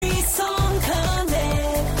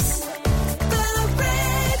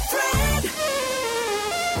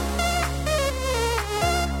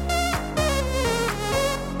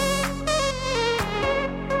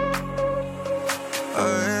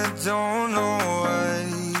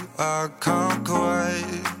I can't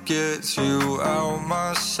quite get you out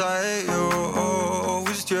my sight. You're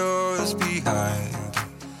always just behind.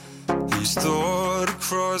 Each thought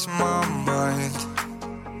across my mind.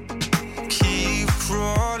 Keep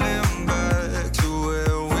crawling back to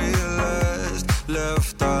where we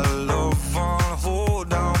left our love on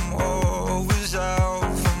hold. I'm always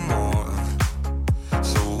out for more.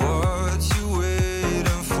 So what you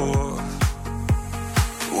waiting for?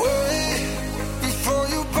 Wait before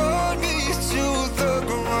you burn me to the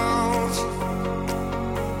ground.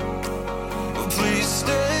 Please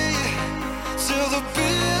stay till the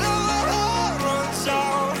beat of my heart runs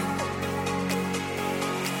out.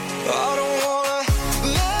 I don't wanna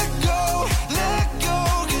let go,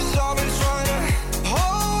 'cause I've been trying to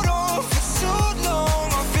hold on for too long.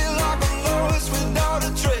 I feel like I'm lost without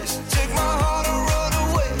a trace. Take my heart and run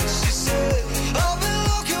away. She said, I've been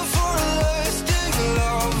looking for a lasting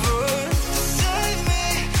lover. Save me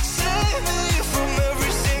from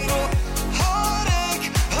every single heartache.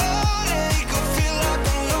 I feel like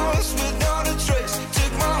I'm lost without a trace.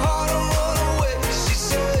 Take my heart and run away. She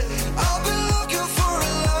said, I've been looking for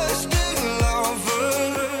a lasting lover.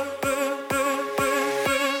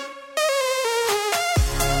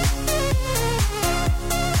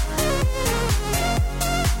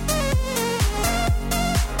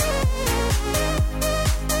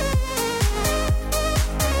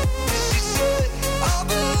 She said, I've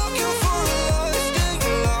been looking for a lasting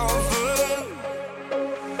lover.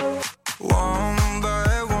 One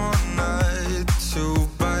by one night, two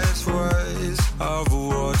by twice, I've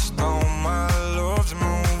watched all my loves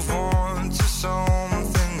move on to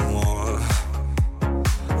something more.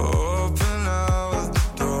 Open out the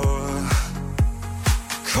door.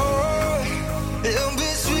 Caught in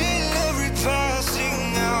between every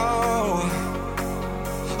passing hour.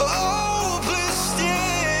 Oh, please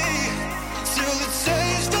stay till the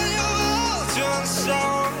taste of your mouth turns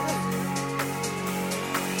sour.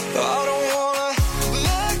 I don't wanna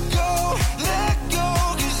let go,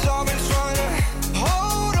 'cause I've been trying to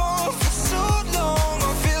hold on for too long.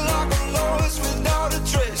 I feel like I'm lost without a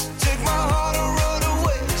trace. Take my heart and run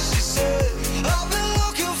away. She said, I've been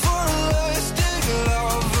looking for a lasting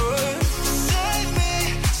lover. Save me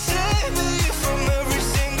from every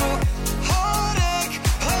single heartache.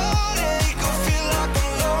 I feel like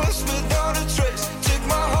I'm lost without a trace. Take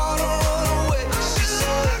my heart and run away. She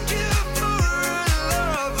said, looking for a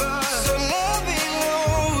lover. So let me know,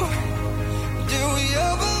 did we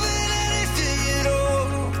ever mean anything at all?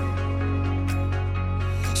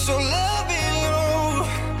 So let me know,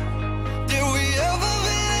 did we ever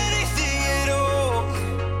mean anything at all?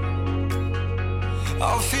 I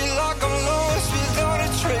feel like I'm lost without a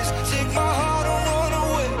trace. Take my heart and run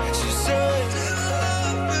away. She said,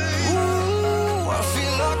 ooh, I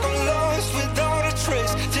feel like I'm lost without a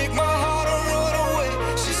trace. Take my heart and run away.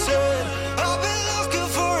 She said, I've been looking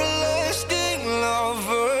for a lasting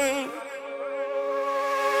lover.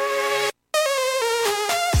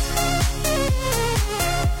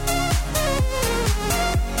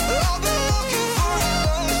 I've been looking for a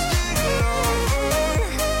lasting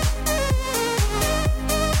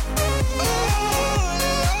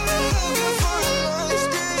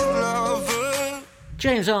lover.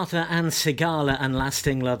 James Arthur and Sigala and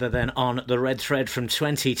Lasting Lover then on The Red Thread from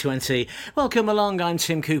 2020. Welcome along, I'm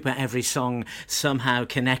Tim Cooper. Every song somehow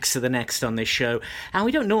connects to the next on this show. And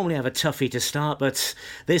we don't normally have a toughie to start, but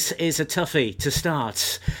this is a toughie to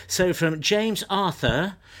start. So from James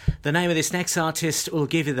Arthur, the name of this next artist will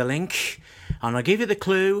give you the link. And I'll give you the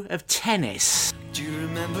clue of tennis. Do you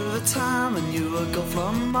remember the time when you would go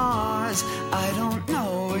from Mars? I don't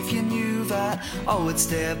know if you knew that. I would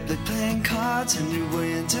stay up late playing cards and you were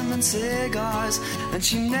into and cigars. And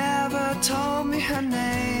she never told me her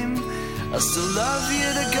name. I still love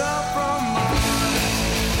you, the girl from Mars.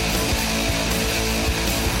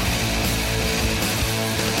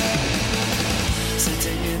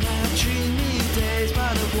 Sitting in our dreamy days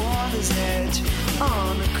by the water's edge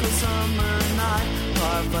on a cool summer night,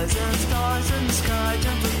 fireflies and stars in the sky,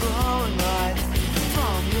 gentle blowing light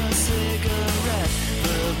from your cigarette.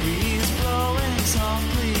 The breeze blowing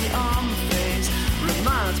softly on my face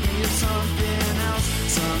reminds me of something else,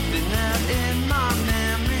 something that in my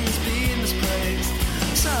memories been misplaced.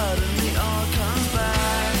 Suddenly all comes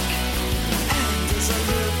back, and as I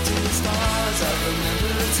look to the stars, I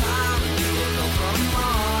remember the time when you were gone from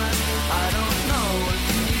Mars. I don't know if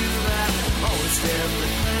you knew that. Always there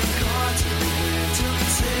with playing cards, and we went to the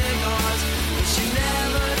cigars, but she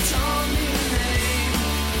never told me her name.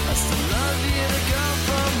 I still love you, the girl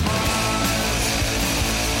from Mars.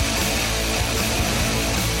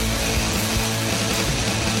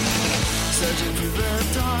 Searching through the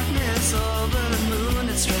darkness over the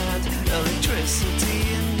moonlit strand, electricity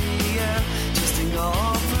in the air, twisting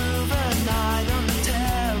all through the night on the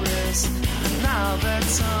terrace. And now that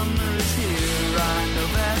summer is here, I know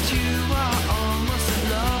that you are almost in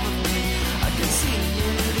love with me. I can see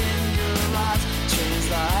it in your eyes, strange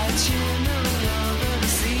light shimmering over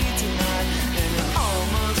the sea tonight, and it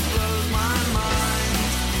almost blows my mind.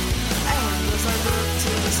 And as I look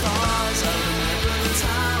to the stars, I remember the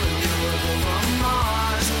time when you were from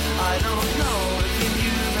Mars. I don't know if you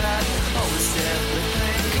knew that. Always said we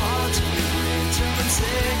playing cards and we bring German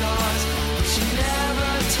cigars, but she never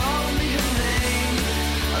told me her name.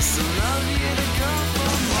 I still love you, the girl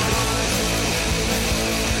from Mars.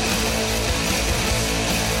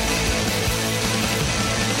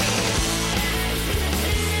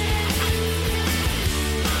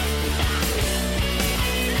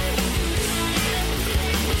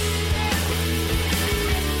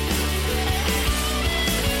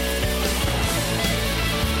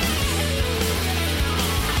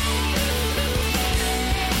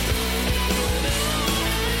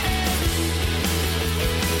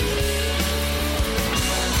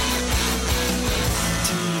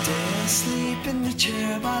 In the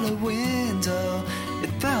chair by the window,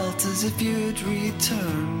 it felt as if you'd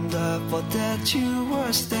returned. I thought that you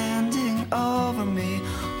were standing over me.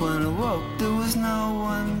 When I woke, there was no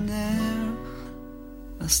one there.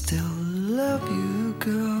 I still love you,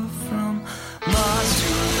 girl from Mars. Do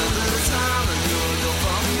you remember the time when you were girl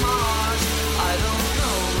from Mars? I don't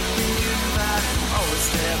know if you knew that. Always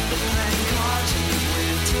there playing cards and you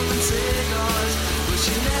went doing cigars, but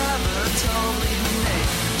she never told me her name.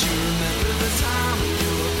 Do you remember the time when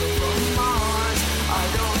you were girl from Mars? I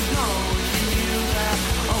don't know if you knew that.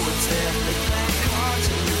 Always there playing cards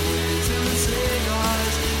and you went doing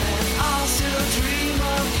cigars, and I'll still dream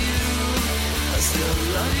of you. I still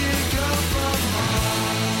love you, girl from Mars.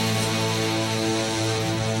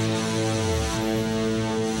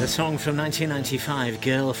 The song from 1995,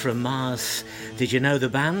 Girl from Mars. Did you know the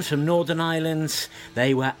band from Northern Ireland?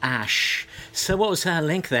 They were Ash. So what was our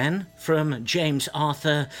link then? From James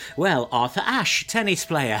Arthur, well, Arthur Ashe, tennis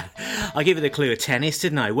player. I gave you the clue of tennis,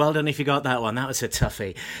 didn't I? Well done if you got that one. That was a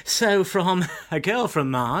toughie. So from A Girl from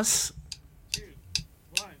Mars...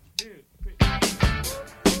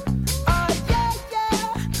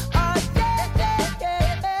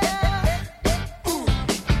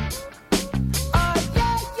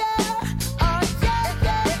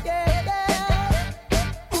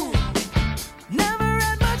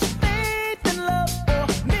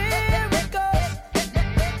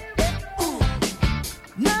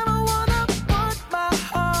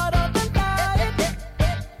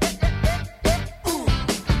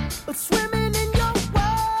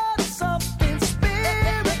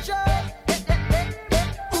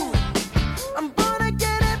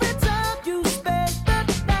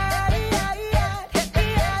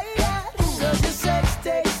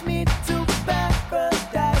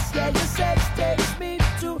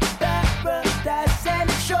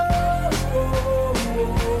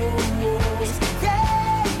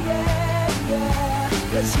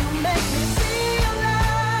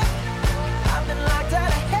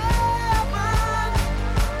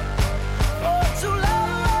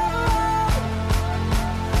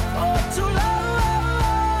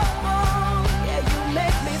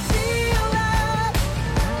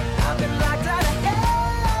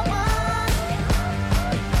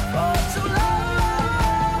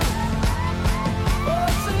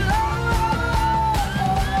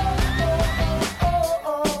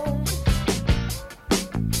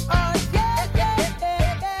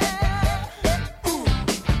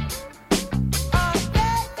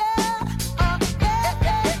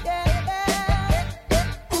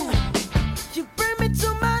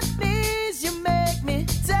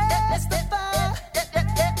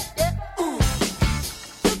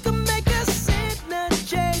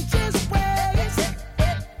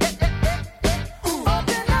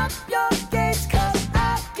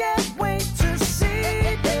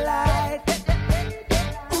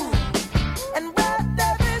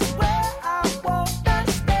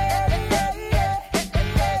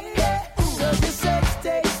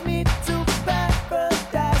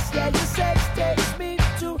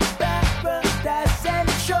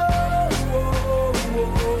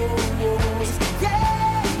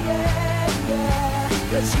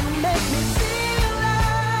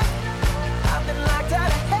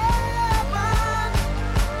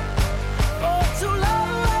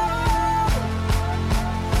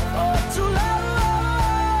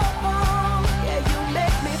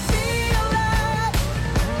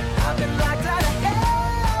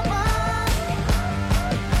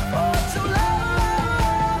 Too long.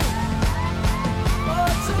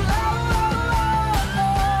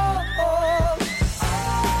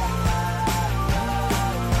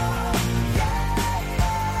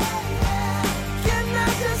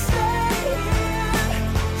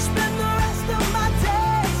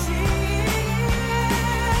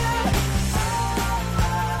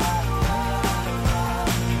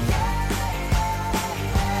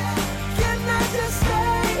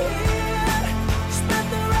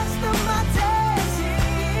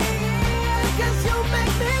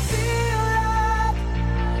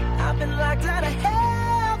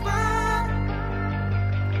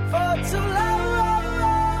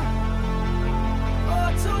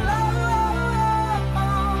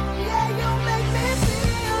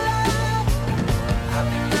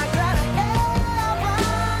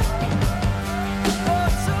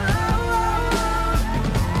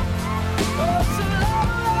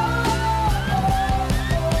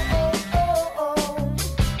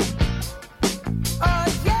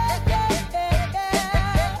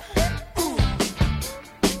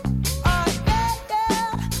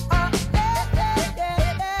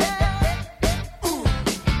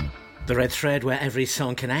 The red thread where every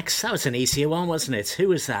song connects. That was an easier one, wasn't it? Who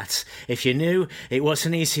was that? If you knew, it was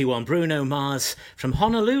an easy one. Bruno Mars from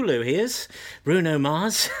Honolulu, he is. Bruno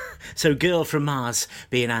Mars. So Girl from Mars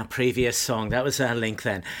being our previous song. That was our link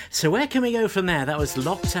then. So where can we go from there? That was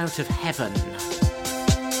Locked Out of Heaven.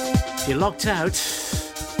 If you're locked out,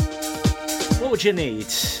 what would you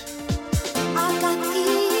need?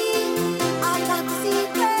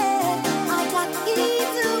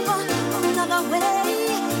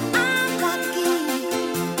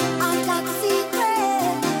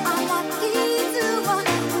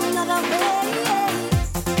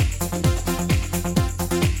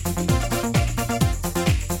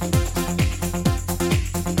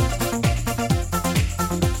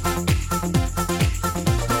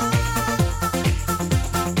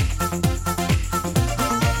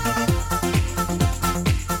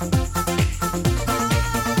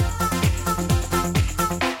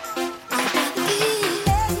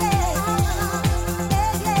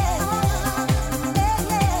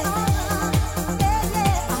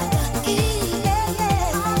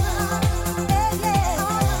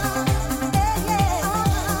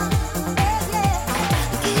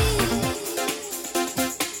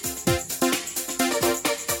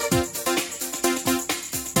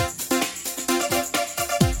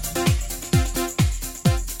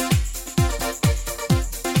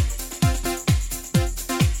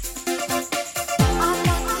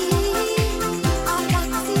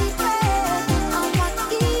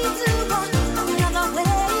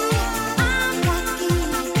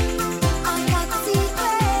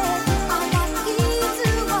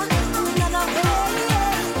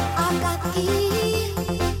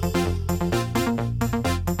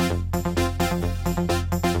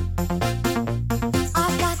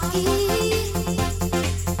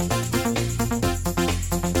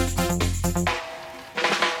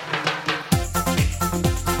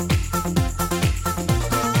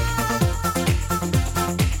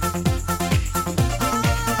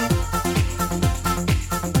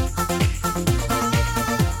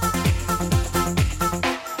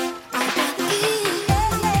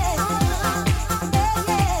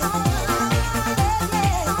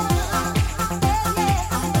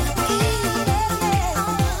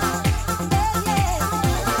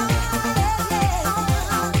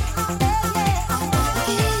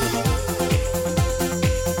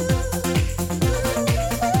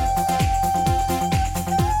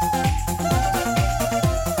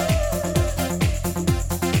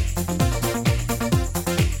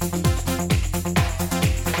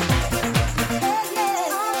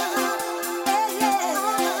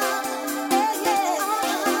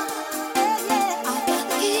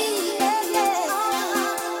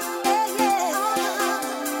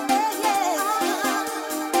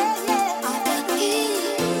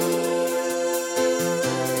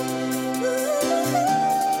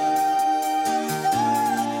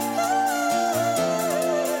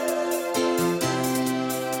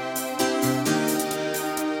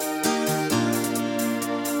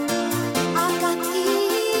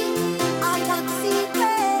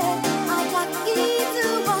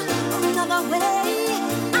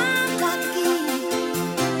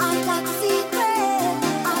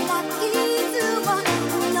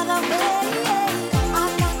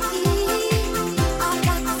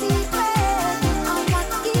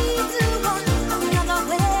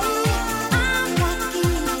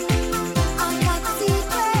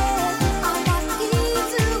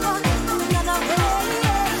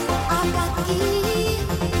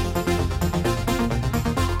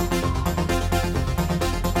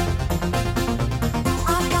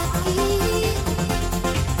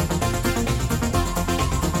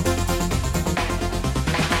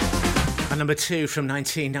 Number 2 from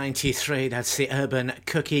 1993, that's the Urban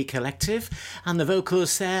Cookie Collective, and the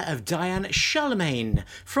vocals there of Diane Charlemagne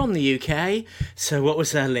from the UK. So what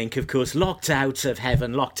was their link? Of course, Locked Out of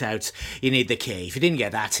Heaven, Locked Out, you need the key. If you didn't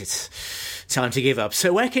get that, it's time to give up.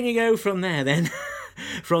 So where can you go from there then?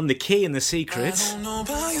 From the key and the secret. I don't know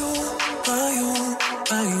about you.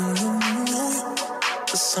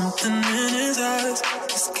 There's something in his eyes,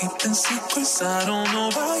 he's keeping secrets. I don't know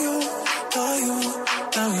about you.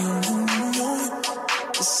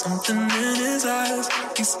 There's something in his eyes,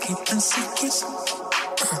 he's keeping secrets.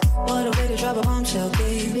 What a way to drop a bombshell,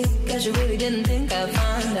 baby. Guess you really didn't think I'd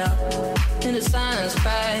find out. In the silence,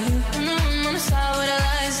 crying. On the side with the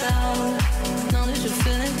lights out. Know that you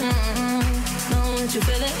feel it, know that you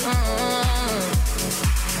feel it,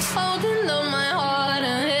 holding on my heart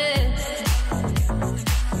and head.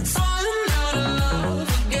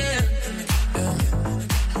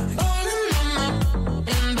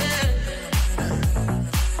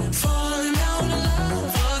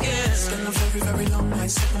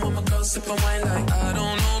 night, sipping with my girl, sipping wine like I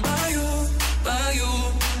don't know about you, about you,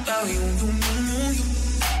 about you.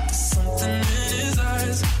 There's something in his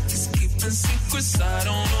eyes, he's keeping secrets. I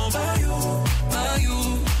don't know about you, about you,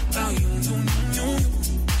 about you.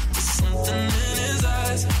 There's something in his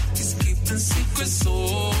eyes, he's keeping secrets.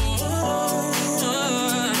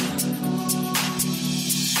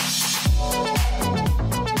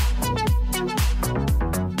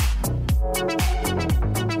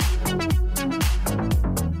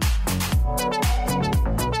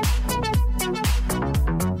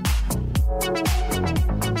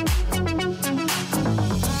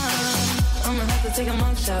 Take a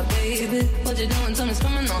mug shot, baby. What you doing? Tell me,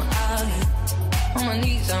 coming on out here. On my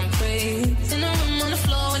knees, I'm praying. In the room on the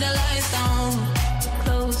floor with the lights down.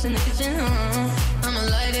 Close in the kitchen, I'ma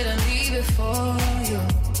light it and leave it for you.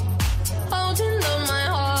 Holding on my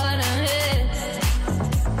heart and head.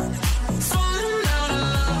 Falling out of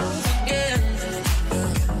love again.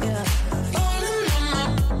 Yeah. Falling on my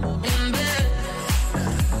in bed.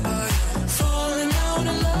 Falling out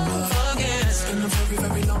of love again. It's been a very,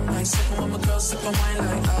 very long night, sipping with my girl, sipping wine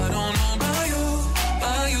like I don't know about you,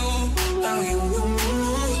 about you, about you.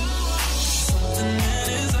 Something in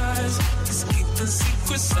his eyes, he's keeping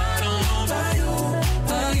secrets. I don't know about you,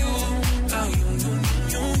 about you, about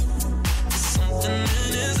you. Something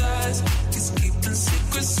in his eyes, he's keeping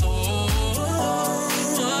secrets.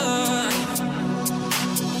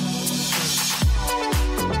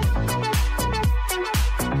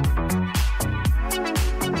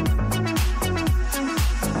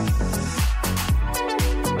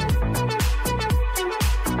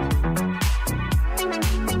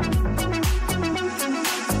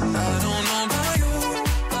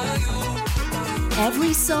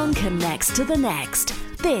 Every song connects to the next.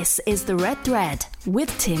 This is The Red Thread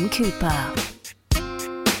with Tim Cooper.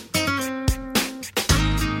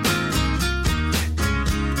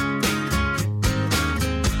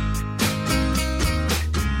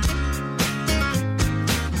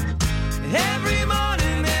 Every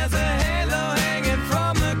morning there's a halo hanging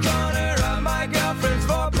from the corner of my girlfriend's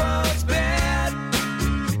four-post bed.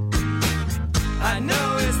 I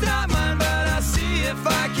know it's not mine, but I'll see if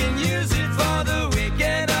I can use it for the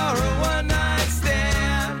weekend or a one-night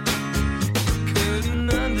stand. Couldn't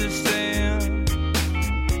understand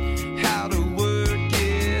how to work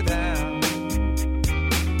it out.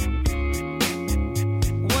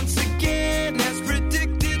 Once again, as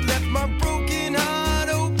predicted, left my broken heart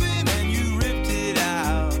open and you ripped it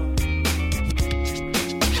out.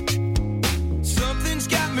 Something's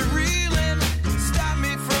got me reeling, stopped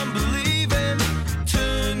me from believing. Turn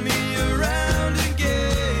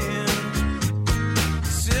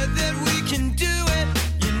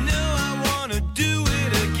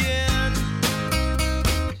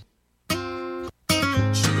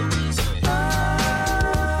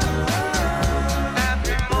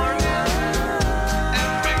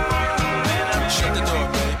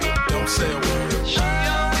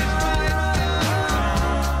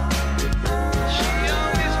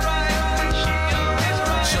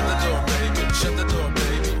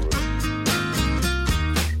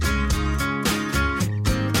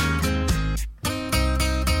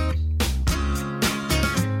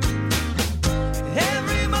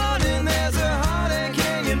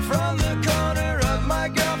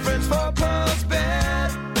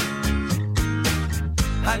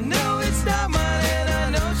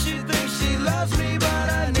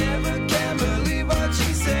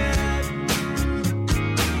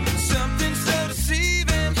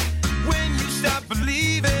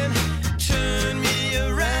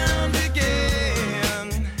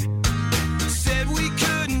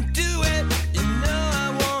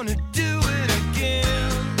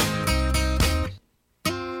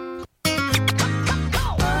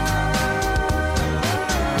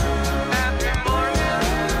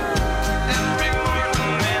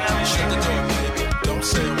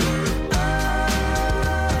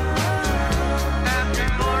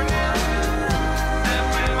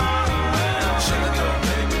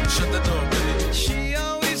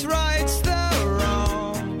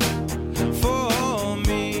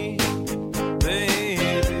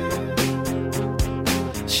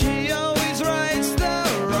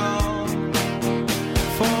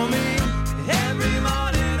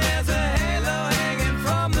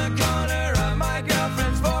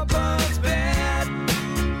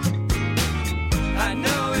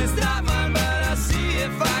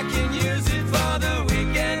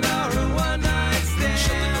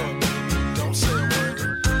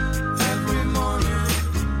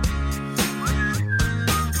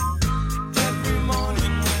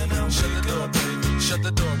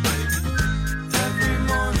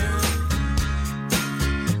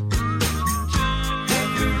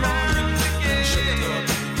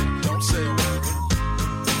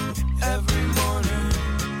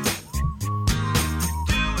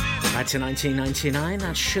to 1999.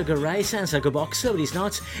 That's Sugar Ray. Sounds like a boxer, but he's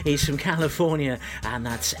not. He's from California, and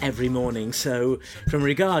that's Every Morning. So, from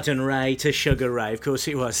Regarding Ray to Sugar Ray, of course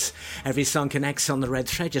it was. Every song connects on the red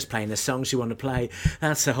thread, just playing the songs you want to play.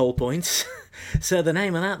 That's the whole point. So, the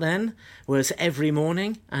name of that then was Every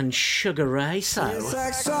Morning and Sugar Ray. So, it's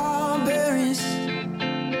like strawberries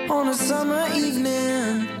on a summer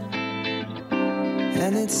evening,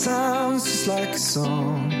 and it sounds just like a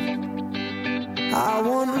song. I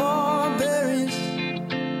want more berries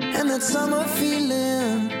and that summer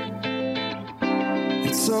feeling.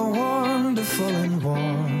 It's so wonderful and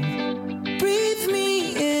warm. Breathe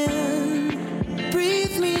me in,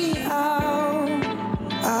 breathe me out.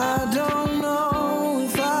 I don't know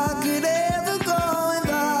if I could ever go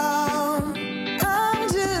without. I'm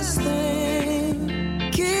just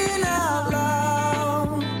thinking out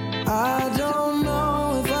loud. I don't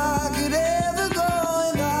know if I could ever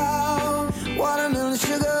go without watermelon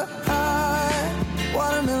sugar high,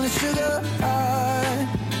 watermelon sugar high,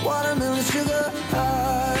 watermelon sugar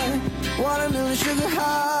high, watermelon sugar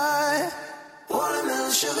high,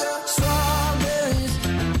 watermelon sugar. Strawberries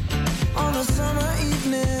on a summer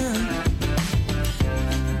evening,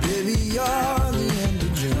 baby, you're the end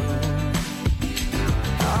of June.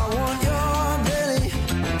 I want your belly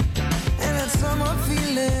and that summer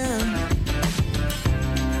feeling,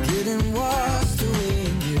 getting washed away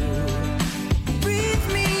in you. Breathe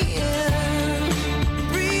me in,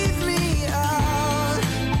 breathe me out.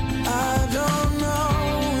 I don't know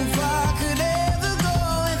if I could ever go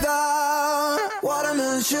without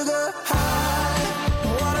watermelon sugar high,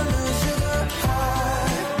 watermelon sugar high,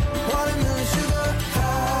 watermelon sugar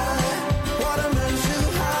high, watermelon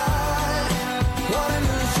sugar high,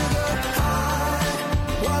 watermelon sugar high,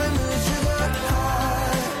 watermelon sugar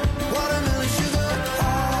high, watermelon sugar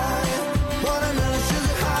high, watermelon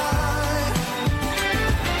sugar high.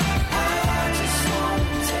 I just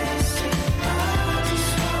wanna taste it, I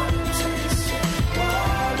just wanna taste it,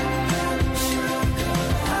 watermelon sugar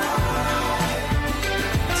high.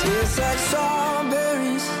 Tastes like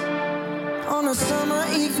strawberries on a summer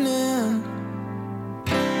evening,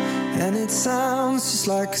 and it sounds just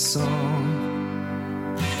like a song.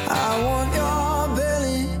 I want your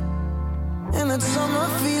belly and that summer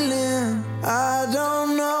feeling. I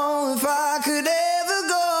don't know if I could ever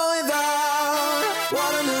go without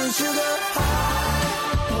watermelon sugar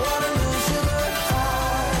high, watermelon sugar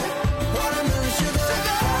high, watermelon sugar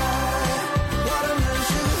high, watermelon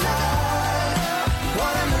sugar high,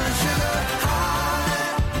 watermelon sugar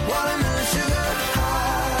high, watermelon sugar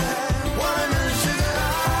high, watermelon sugar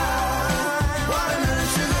high, watermelon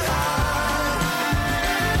sugar high.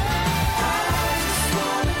 I just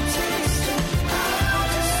wanna taste it, I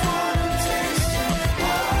just wanna taste it,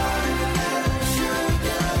 watermelon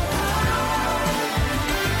sugar high.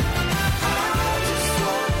 I just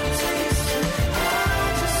wanna taste it, I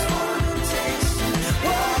just wanna taste it,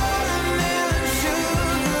 watermelon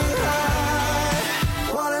sugar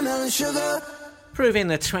high, watermelon sugar. proving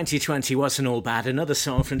that 2020 wasn't all bad. Another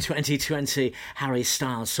song from 2020, Harry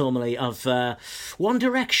Styles, formerly of One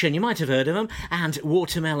Direction, you might have heard of him, and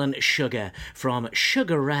Watermelon Sugar, from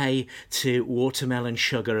Sugar Ray to Watermelon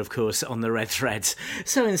Sugar, of course, on the red threads.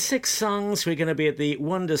 So in 6 songs, we're going to be at the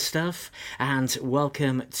Wonder Stuff, and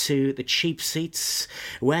welcome to the Cheap Seats.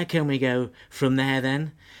 Where can we go from there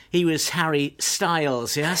then? He was Harry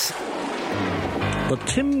Styles, yes? The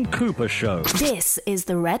Tim Cooper Show. This is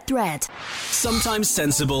the Red Thread. Sometimes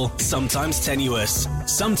sensible, sometimes tenuous,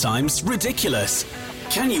 sometimes ridiculous.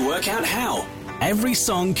 Can you work out how? Every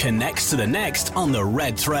song connects to the next on the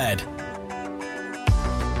Red Thread.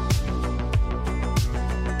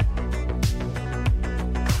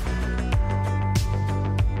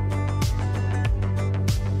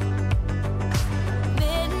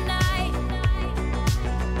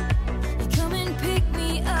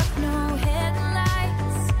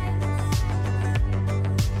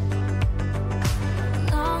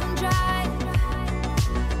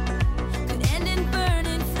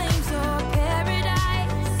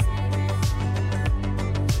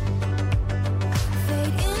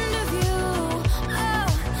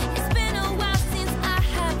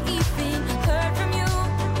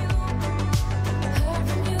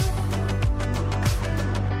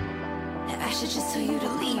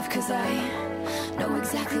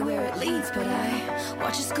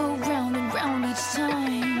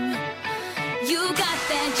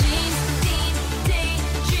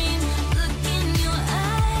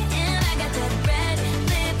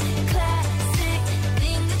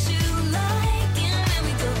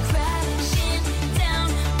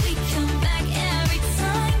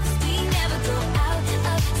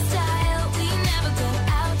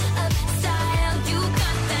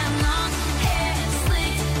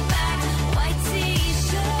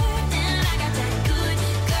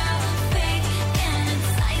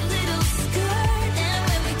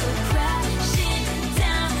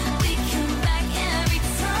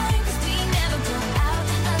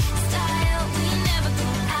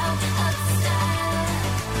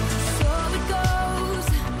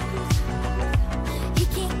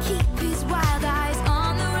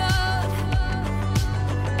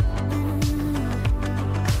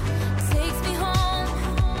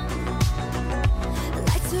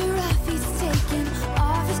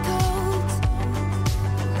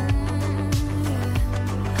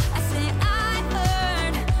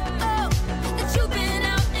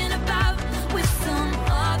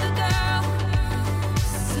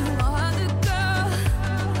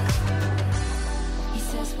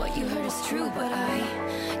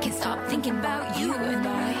 thinking about you and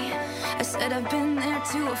I said I've been there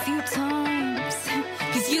too a few times.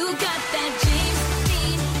 'Cause you got that James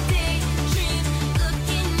Dean daydream look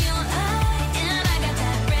in your eye, and I got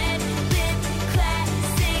that red lip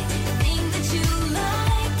classic thing that you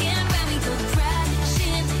like. And when we go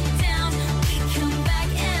crashing down, we come back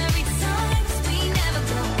every time. 'Cause we never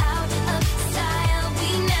go out of style. We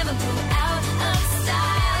never go out of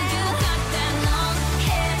style. You got that long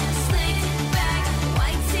hair slicked back,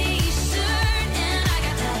 white t-shirt, and I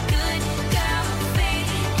got that good girl fade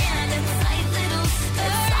and a tight little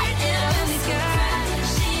skirt. And when we go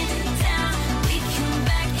crashing down, we come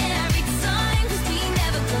back every time. 'Cause we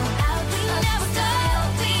never go out of style.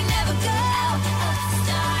 We never go out of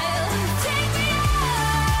style. Take me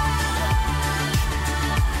out,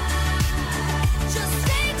 just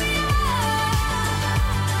take me out.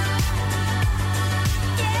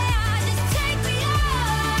 Yeah, just take me out.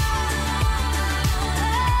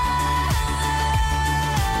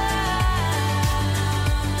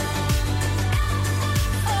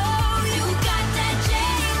 Oh, you got that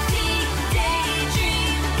JT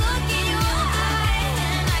daydream look in your eye,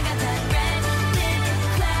 and I got that red lip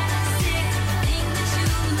classic thing that you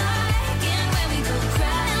like. And when we go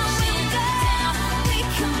crashing down, we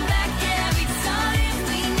come back every time.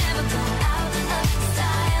 We never go out of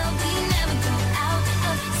style. We never go out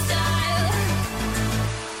of style.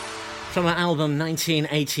 From her album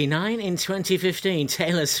 1989, in 2015,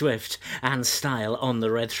 Taylor Swift and Style on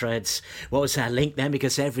the Red Threads. What was our link then?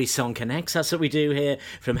 Because every song connects. That's what we do here,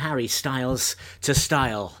 from Harry Styles to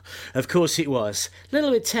Style. Of course it was. A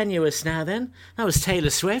little bit tenuous now then. That was Taylor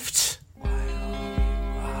Swift.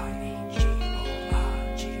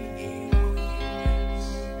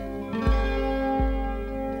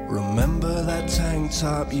 Remember that tank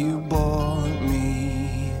top you bought me?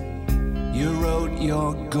 You wrote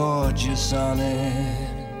you're gorgeous on it.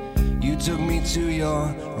 You took me to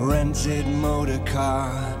your rented motor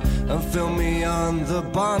car and filmed me on the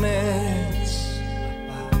bonnet.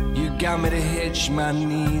 You got me to hitch my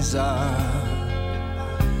knees up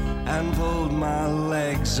and pulled my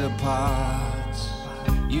legs apart.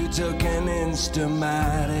 You took an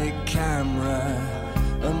Instamatic camera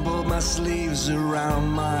and pulled my sleeves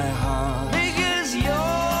around my heart. Because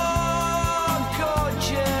you're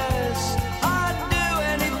gorgeous, I'd do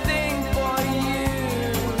anything for you.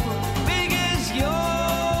 Because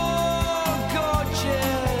you're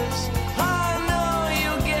gorgeous, I know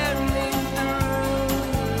you'll get me through.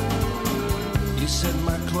 You said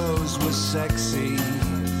my clothes were sexy.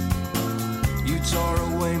 You tore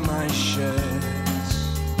away my shirts.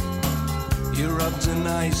 You rubbed an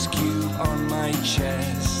ice cube on my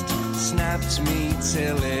chest, snapped me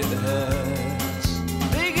till it hurts.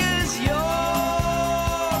 Because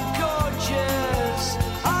you're gorgeous,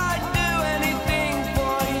 I'd do anything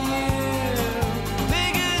for you.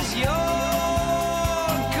 Because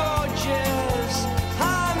you're gorgeous,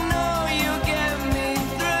 I know you'll get me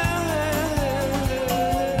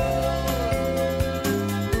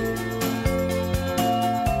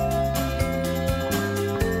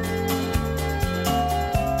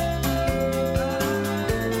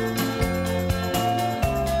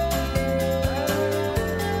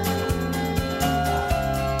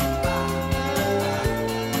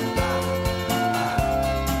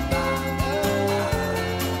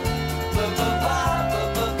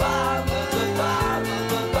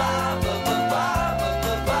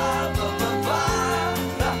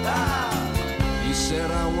You said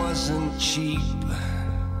I wasn't cheap.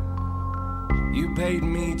 You paid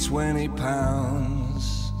me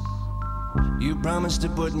 £20. You promised to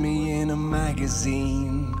put me in a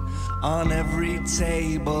magazine, on every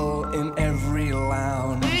table, in every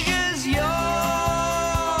lounge. Because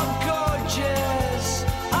you're gorgeous,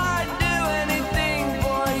 I'd do anything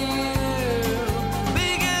for you.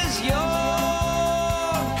 Because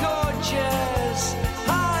you're gorgeous,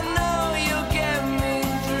 I know you'll get me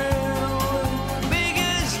through.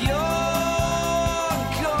 Because you're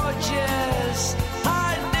gorgeous,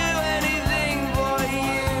 I'd do anything for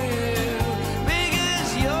you. Because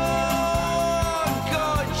you're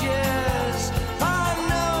gorgeous, I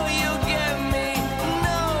know you'll get me,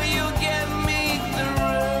 know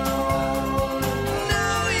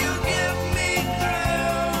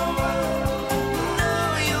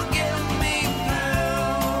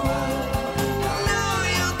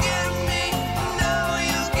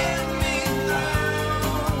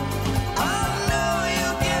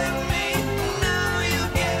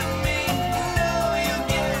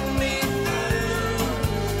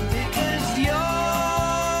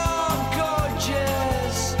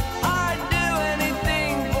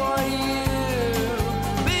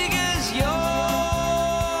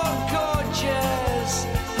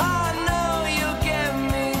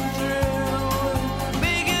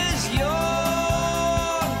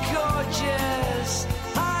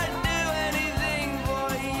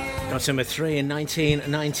Got number 3 in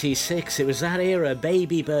 1996. It was that era.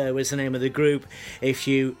 Baby Bird was the name of the group. If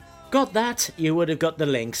you got that, you would have got the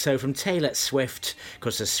link. So from Taylor Swift,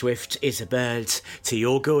 because a Swift is a bird, to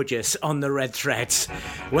You're Gorgeous on the Red Threads.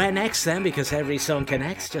 Where next then? Because every song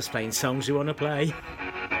connects. Just playing songs you want to play.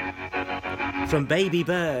 From Baby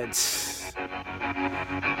Birds,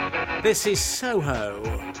 this is Soho.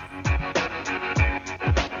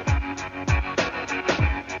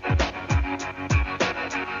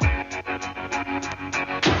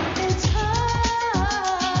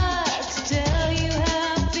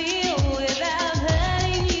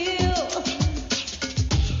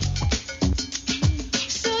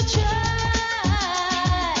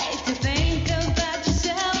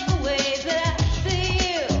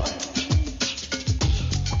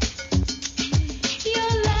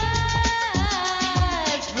 Your life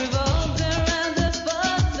revolves around the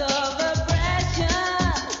thoughts of oppression,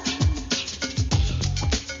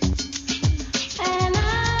 and I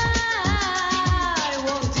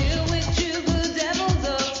won't deal with you blue devils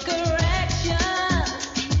of correction.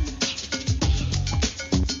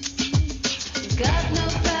 Got no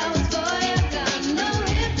flowers for you, got no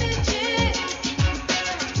hippie chick.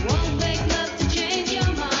 Won't make love to change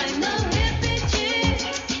your mind. No hippie chick,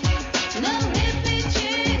 no hippie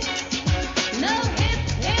chick, no hip,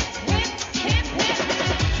 hip, hip, hip, hip.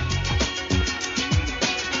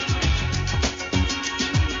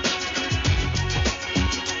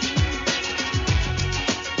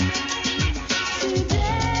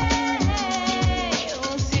 Today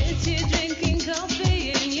we'll sit here drinking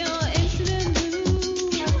coffee in your incident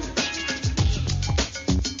room.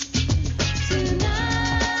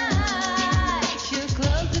 Tonight you'll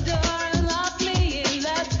close the door and lock me in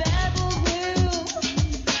that babble room.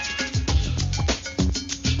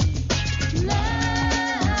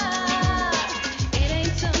 Love, it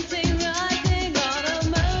ain't something riding on a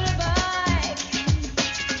motorbike.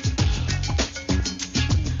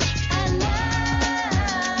 And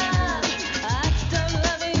love, I stopped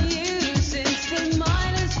loving you since the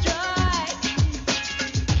miners' strike.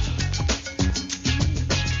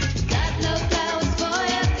 Got no flowers for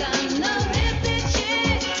you, got no hippie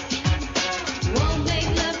chick. Won't make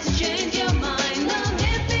love to change your mind. No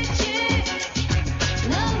hippie chick,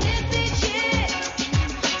 no hippie chick,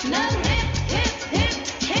 no hip, hip, hip,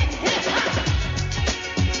 hip, hip.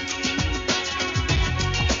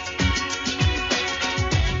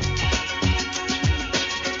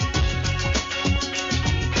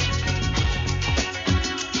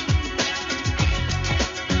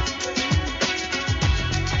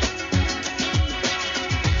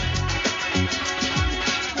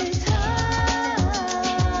 It's hard.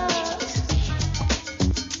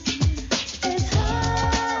 It's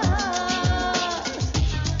hard.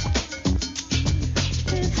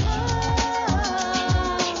 It's hard.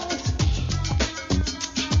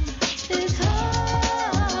 It's hard.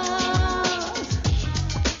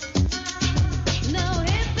 No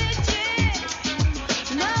hippie chick,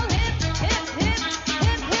 no hip, hip, hip,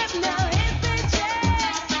 hip, hip, no hippie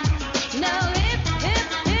chick, no hip, hip,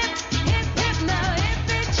 hip, hip, hip, no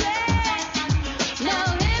hippie chick, no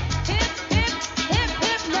hip, hip, hip, hip,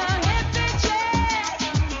 hip, no hippie chick.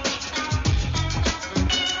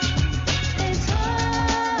 It's hard.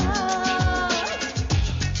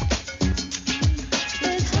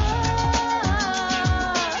 It's hard.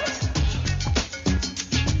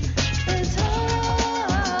 It's hard.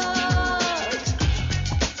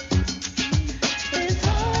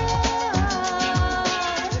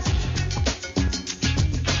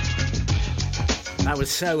 That was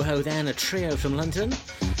Soho then, a trio from London.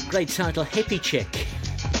 Great title, Hippie Chick.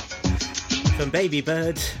 From Baby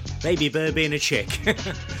Bird being a chick.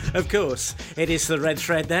 Of course, it is the Red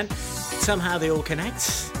Thread then. Somehow they all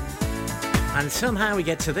connect. And somehow we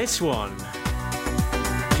get to this one.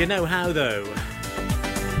 Do you know how though?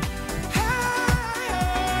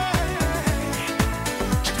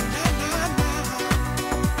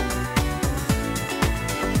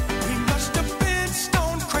 We must have been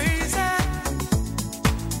stone crazy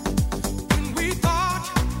when we thought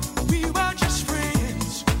we were just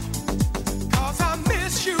friends. 'Cause I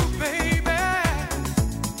miss you, baby,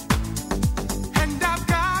 and I've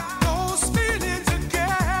got those feelings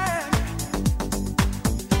again.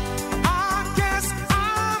 I guess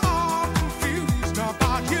I'm all confused.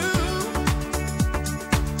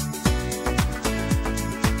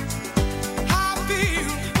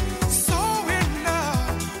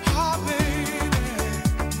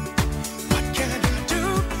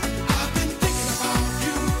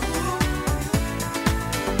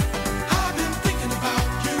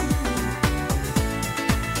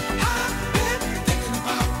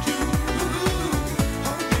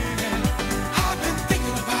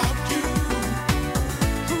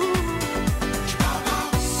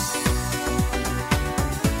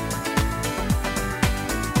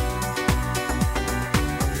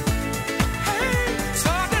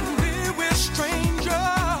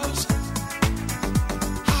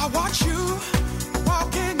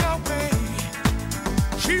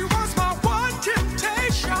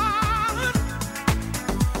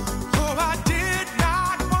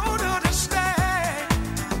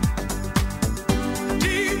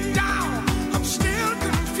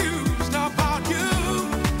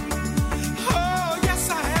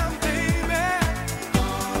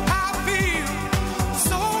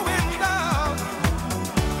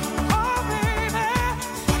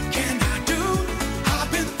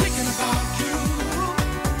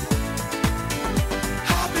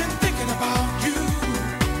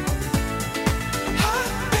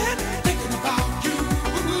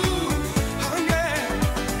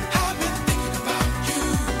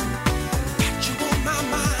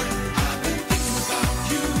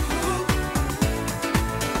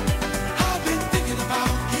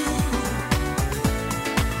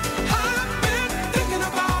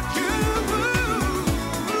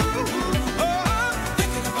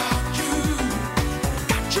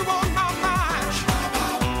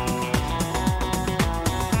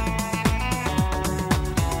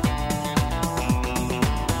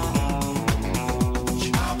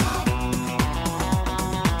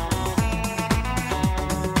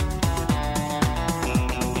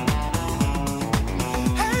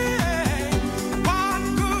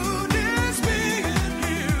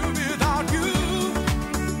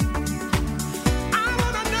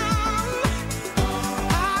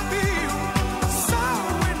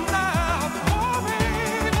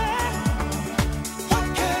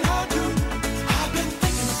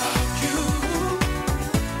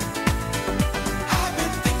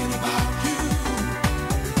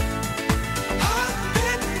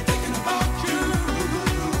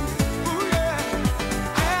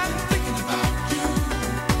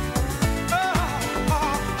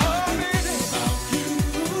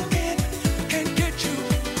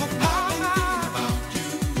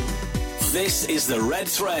 This is The Red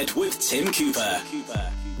Thread with Tim Cooper,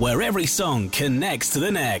 where every song connects to the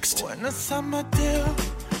next. When I signed my deal,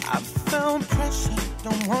 I felt pressure.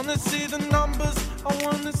 Don't wanna see the numbers, I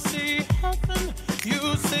wanna see heaven.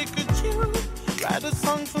 You say, could you write a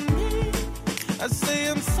song for me? I say,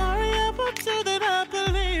 I'm sorry, I won't do that, I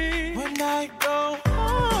believe. When I go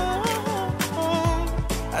home,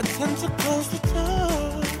 I tend to close the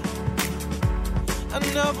door. I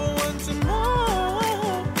never want to know.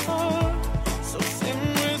 So sing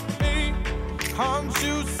with me, can't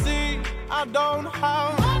you see I don't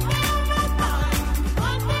have one day on my mind,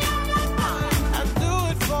 one day on my mind. I do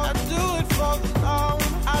it for the love.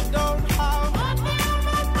 I don't have one day on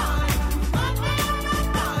my mind, one day on my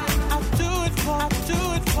mind. I do it for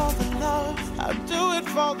the love. I do it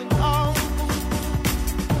for the love.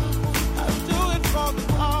 I do it for the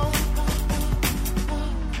love.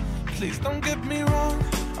 Please don't get me wrong,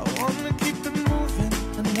 I wanna keep it moving.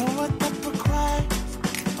 I know what that requires.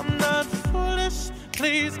 I'm not foolish,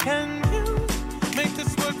 please can you make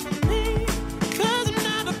this work for me? 'Cause I'm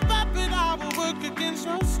not a puppet, I will work against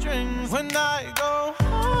your strings. When I go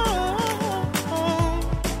home,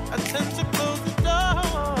 I tend to close the door.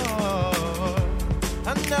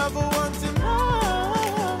 I never want to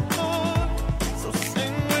know. So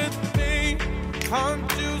sing with me,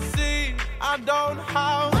 can't you see I don't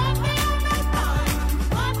have one day on my mind,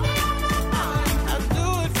 one day on my mind. I do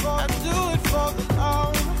it for the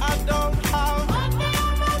love. I don't have one day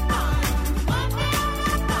on my mind, one day on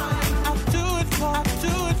my mind. I do it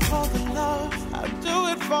for the love. I do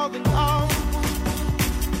it for the love.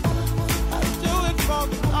 I do it for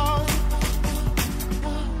the love.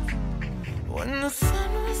 When the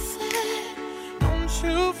sun was set, don't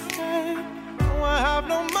you fret. No, I have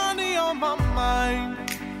no money on my mind.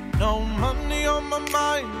 No money on my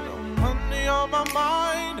mind. No money on my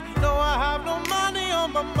mind. No, I have no money on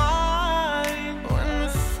my mind. When the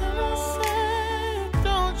sun set,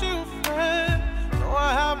 don't you fret. No,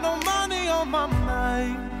 I have no money on my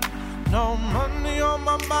mind. No money on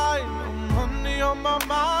my mind. No money on my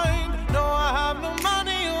mind. No, I have no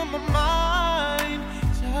money on my mind.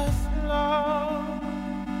 Just love.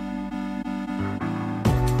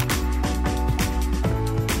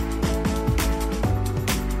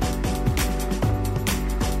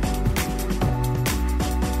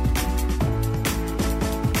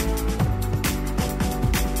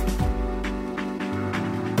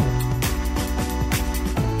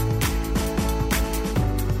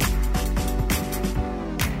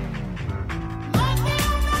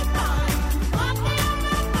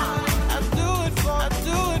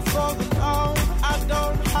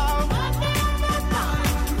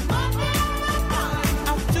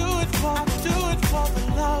 For the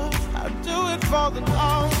love, I do it for the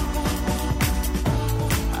love.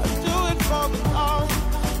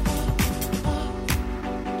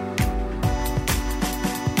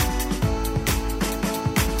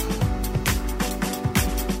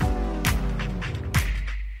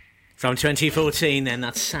 From 2014 then,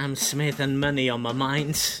 that's Sam Smith and Money on My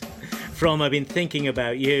Mind. From I've Been Thinking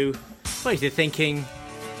About You. What if you're thinking,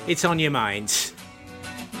 it's on your mind.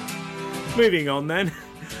 Moving on then,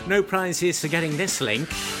 no prizes for getting this link.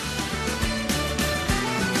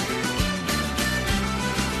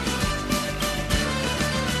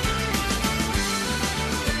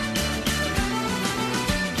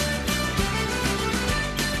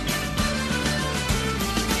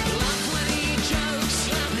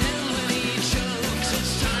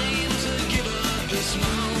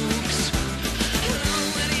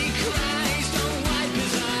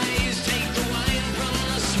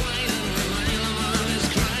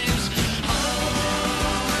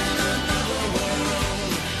 Oh,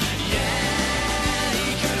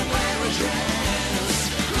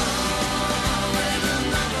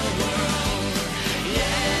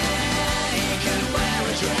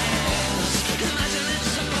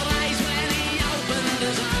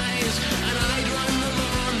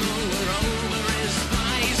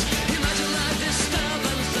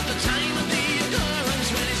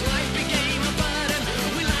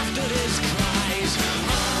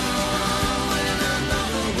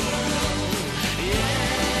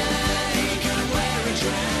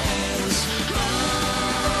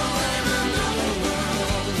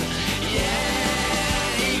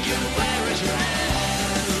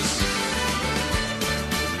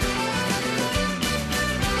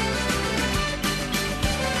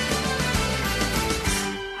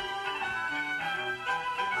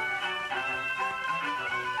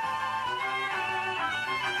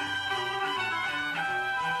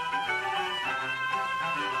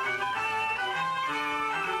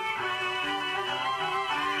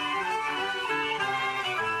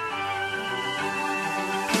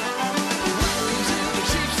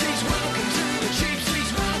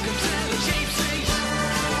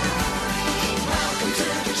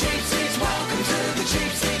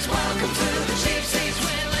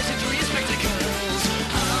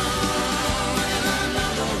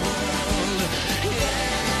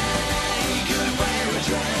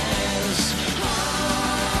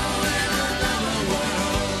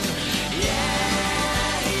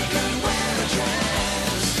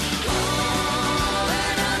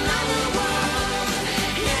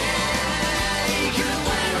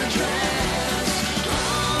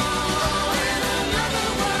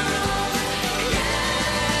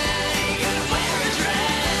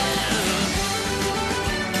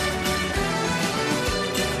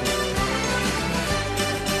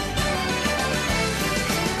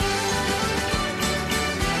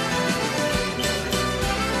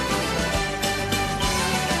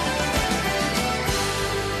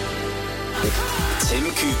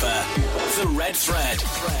 The Red Thread.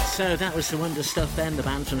 So that was the wonder stuff then, the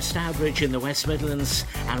band from Stourbridge in the West Midlands,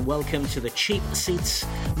 and welcome to the Cheap Seats.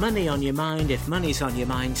 Money on your mind. If money's on your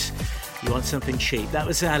mind, you want something cheap. That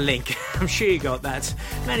was our link. I'm sure you got that.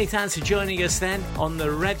 Many thanks for joining us then on the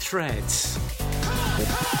Red Threads.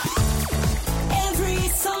 Every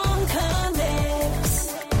song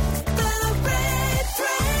connects. The Red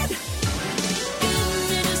Thread. Give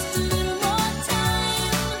me just a little more time,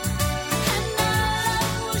 and our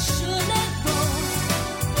love will surely grow.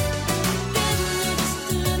 Give me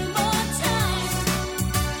just a little more time,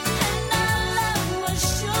 and our love will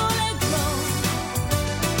surely grow.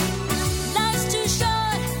 Life's too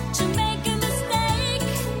short to make a mistake.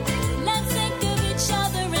 Let's think of each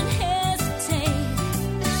other and hesitate.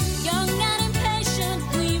 Young and impatient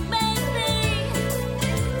we may be.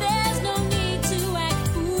 There's no need to act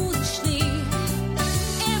foolishly.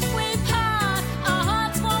 If we part, our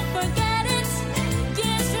hearts won't forget it.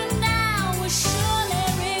 Years from now we'll surely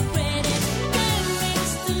regret it. Give me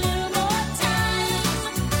just a little more time,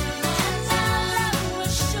 and our love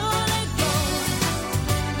will surely grow.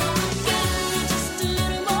 Give me just a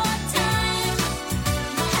little more time,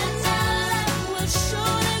 and our love will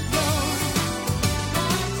surely grow.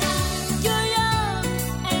 You're young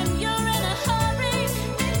and you're in a hurry.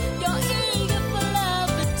 You're eager for love,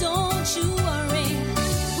 but don't you worry.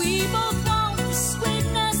 We both want the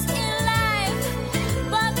sweetness in life,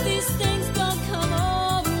 but these things don't come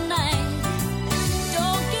overnight.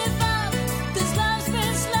 Don't give up, 'cause love's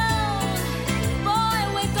been slow. Boy,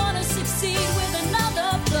 we're gonna succeed with another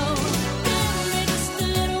blow. Give me just a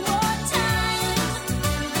little more time,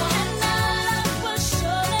 and our love will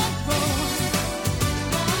surely grow.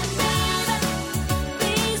 Baby,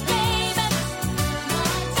 please, baby.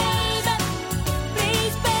 Baby,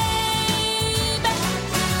 please, baby.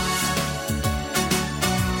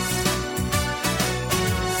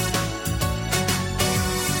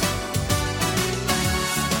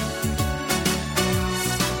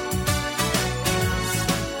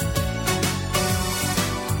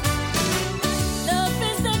 Love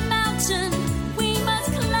is the mountain we must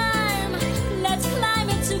climb. Let's climb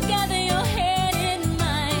it together, your head in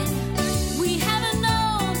mine. We haven't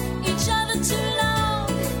known each other too long,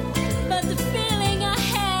 but the feeling I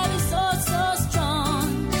have is oh so strong.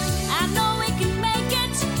 I know we can make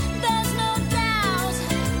it, there's no doubt.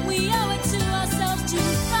 We owe it to ourselves to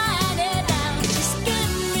find it out. Just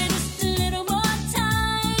give me just a little more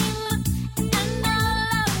time, and our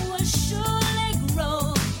love will surely grow.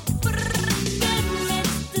 Give me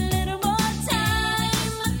just a little more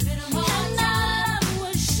time, and our love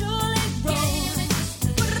will surely grow.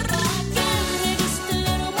 Give me just a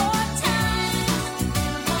little more time,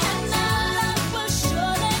 and our love will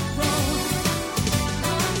surely grow.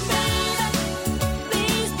 Baby,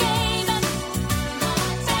 please, baby.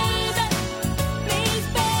 Baby, please,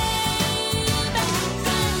 baby.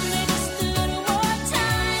 Give me just a little more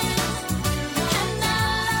time, and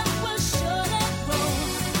our love will surely grow.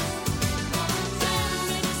 Give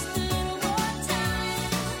me just a little more time,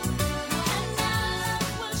 and our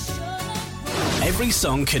love will surely grow. Every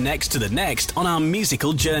song connects to the next on our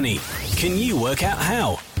musical journey. Can you work out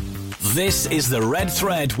how? This is The Red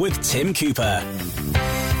Thread with Tim Cooper.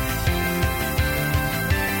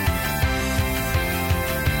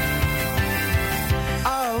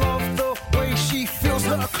 I love the way she feels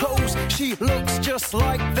her clothes. She looks just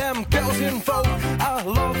like them girls in Vogue. I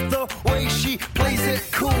love the way she plays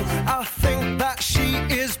it cool. I think that she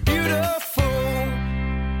is beautiful.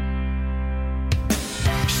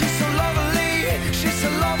 She's so lovely. She's so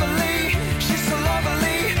lovely. She's so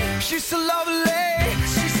lovely. She's so lovely.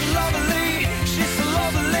 She's so lovely. She's so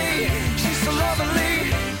lovely. She's so lovely.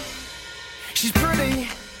 She's pretty,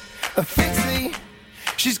 fitzy.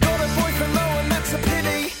 She's got a boyfriend though, and that's a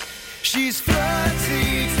pity. She's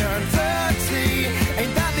flirty, turned 30.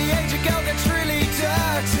 Ain't that the age a girl gets really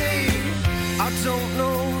dirty? I don't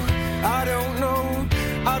know, I don't know,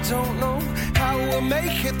 I don't know how we'll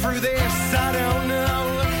make it through this. I don't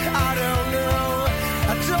know, I don't know,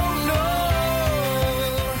 I don't know.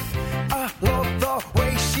 I love the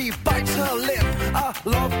way she bites her lip. I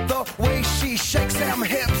love the way she shakes them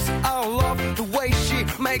hips. I love the way she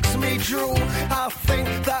makes me drool. I think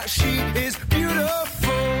that she is beautiful.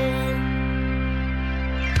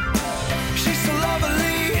 She's so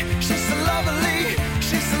lovely. She's so lovely.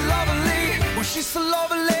 She's so lovely. Oh, she's so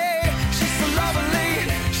lovely. She's so lovely.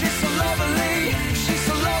 She's so lovely. She's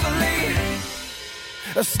so lovely.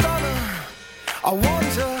 A stunner. I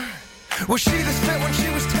wonder, was she this fit when she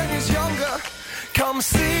was 10 years younger? Come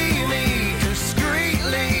see me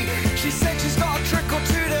discreetly. She said she's got a trick or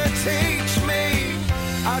two to teach me.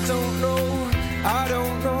 I don't know, I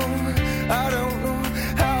don't know, I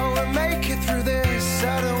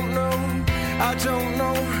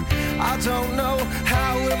I don't know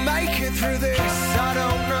how we'll make it through this. I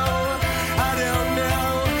don't know, I don't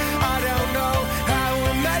know, I don't know how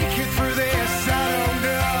we'll make it through this. I don't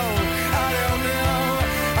know, I don't know,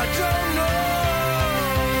 I don't know.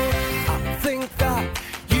 I think that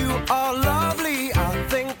you are lovely. I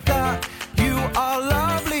think that you are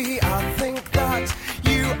lovely. I think that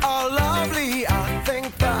you are lovely. I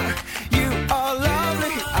think that you are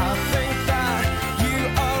lovely. I think that you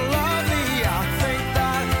are lovely. I think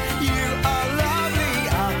that you are lovely.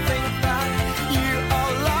 I think that you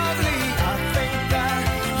are lovely. I think that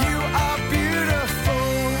you are beautiful.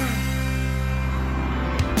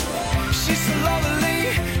 She's so lovely.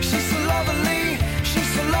 She's so lovely. She's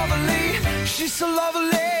so lovely. She's so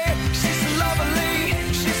lovely. She's so lovely.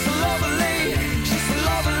 She's so lovely. She's so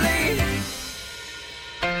lovely.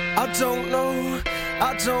 I don't know,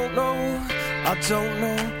 I don't know, I don't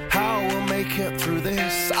know how we'll make it through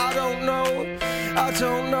this. I don't know, I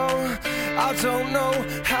don't know, I don't know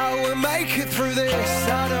how we'll make it through this.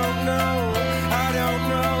 I don't know, I don't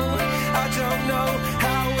know, I don't know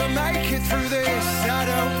how we'll make it through this. I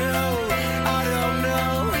don't know, I don't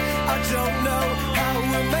know, I don't know how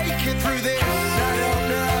we'll make it through this. I don't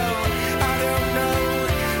know, I don't know,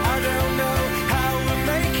 I don't know how we'll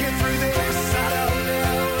make it through this. I don't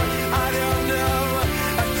know, I don't know,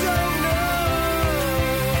 I don't know.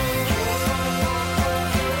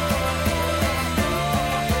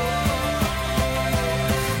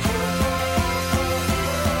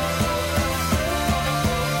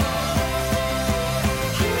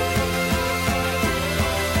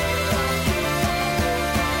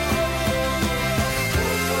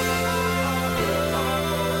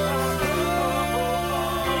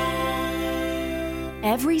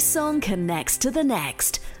 Every song connects to the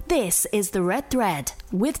next. This is The Red Thread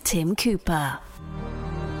with Tim Cooper.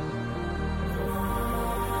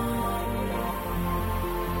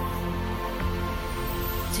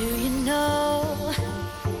 Do you know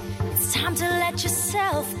it's time to let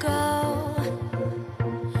yourself go?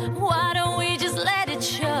 Why don't we just let it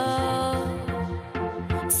show?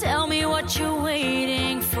 Tell me what you're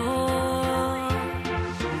waiting for.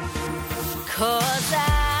 'Cause I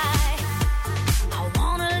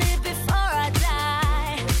wanna live before I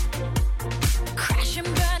die. Crash and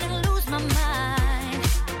burn and lose my mind.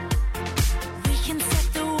 We can set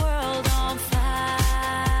the world on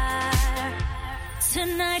fire.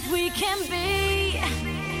 Tonight we can be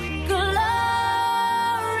glorious.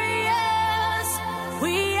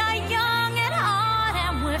 We are young at heart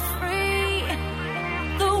and we're free.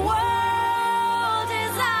 The world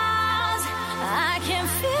is ours. I can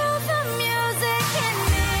feel the music in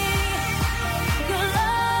me.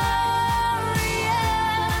 Glorious.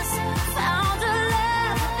 Found a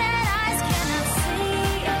love that eyes cannot see.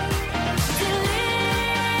 Delirious.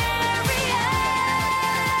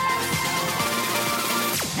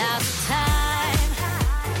 Now's the time.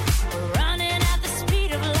 We're running at the speed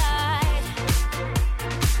of light.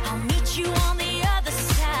 I'll meet you on the other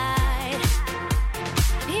side.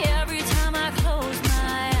 Every time I close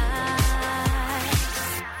my eyes.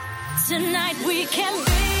 Tonight we can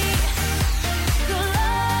be glorious.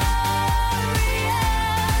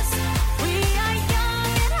 We are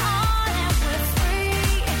young at heart and we're free.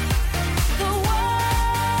 The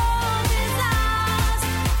world is ours.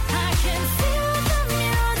 I can feel the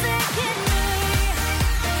music in me.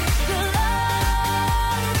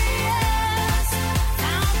 Glorious.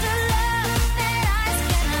 Found a love that eyes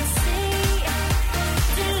cannot see.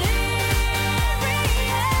 Delirious.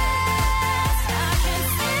 I can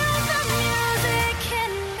feel the music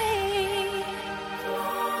in me.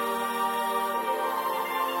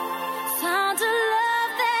 Found a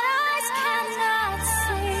love that eyes cannot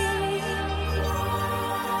see.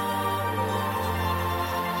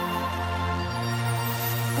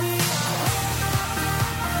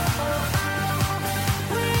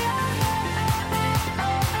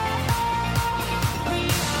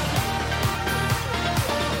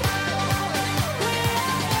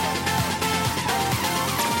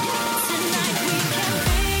 Tonight we can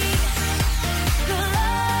be glorious.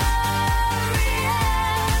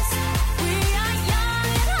 We are young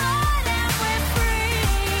at heart and we're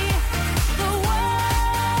free. The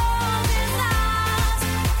world is ours.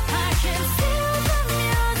 I can feel the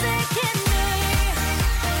music in me.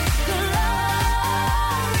 Glorious.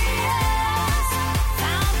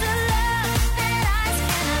 Found a love that eyes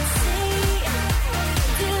cannot see.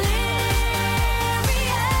 Delirious.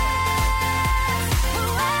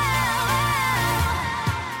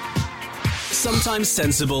 Sometimes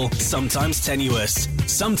sensible, sometimes tenuous,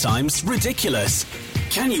 sometimes ridiculous.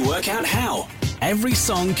 Can you work out how? Every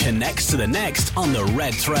song connects to the next on the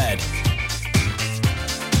Red Thread.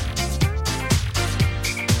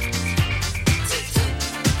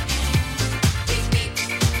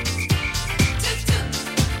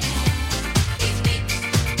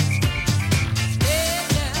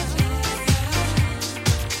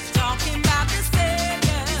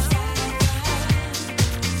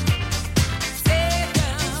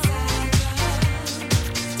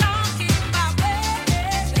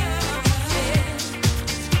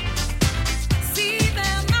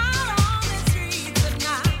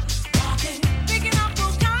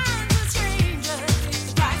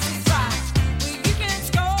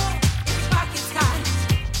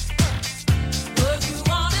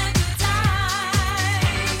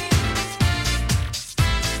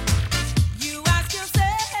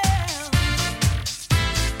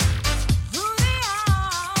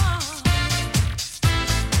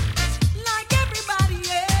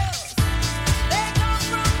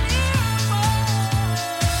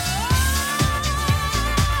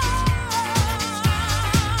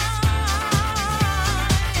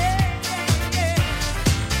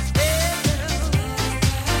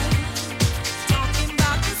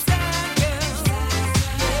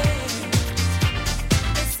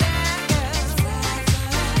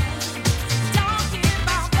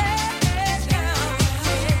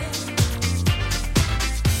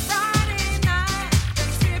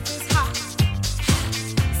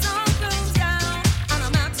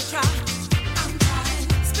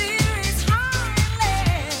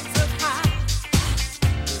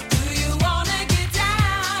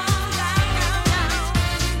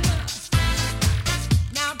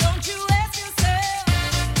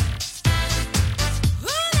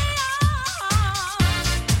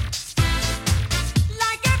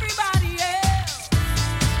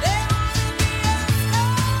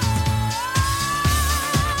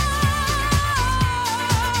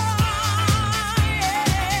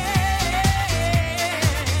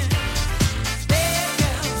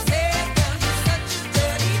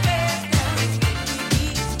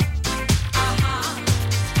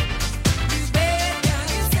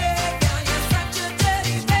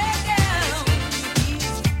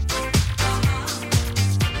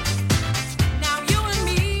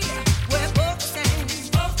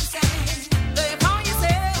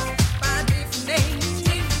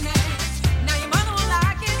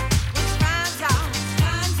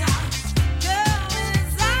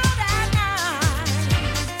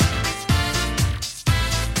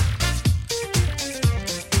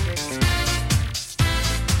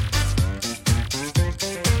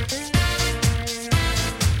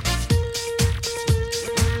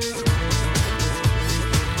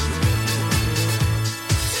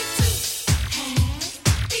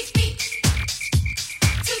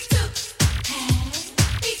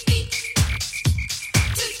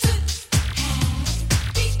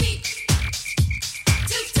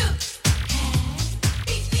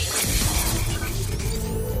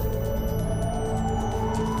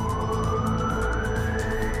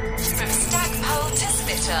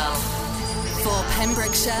 Marshall. For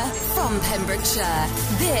Pembrokeshire, from Pembrokeshire,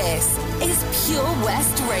 this is Pure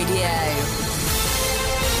West Radio.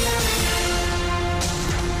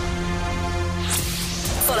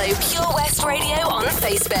 Follow Pure West Radio on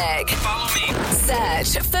Facebook. Follow me.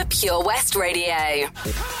 Search for Pure West Radio.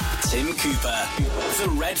 Tim Cooper, The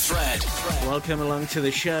Red Thread. Welcome along to the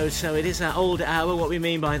show. So it is our old hour. What we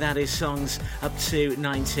mean by that is songs up to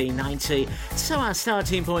 1990. So our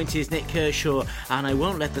starting point is Nick Kershaw and I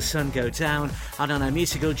Won't Let the Sun Go Down. And on our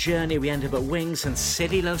musical journey we end up at Wings and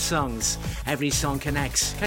City Love Songs. Every song connects.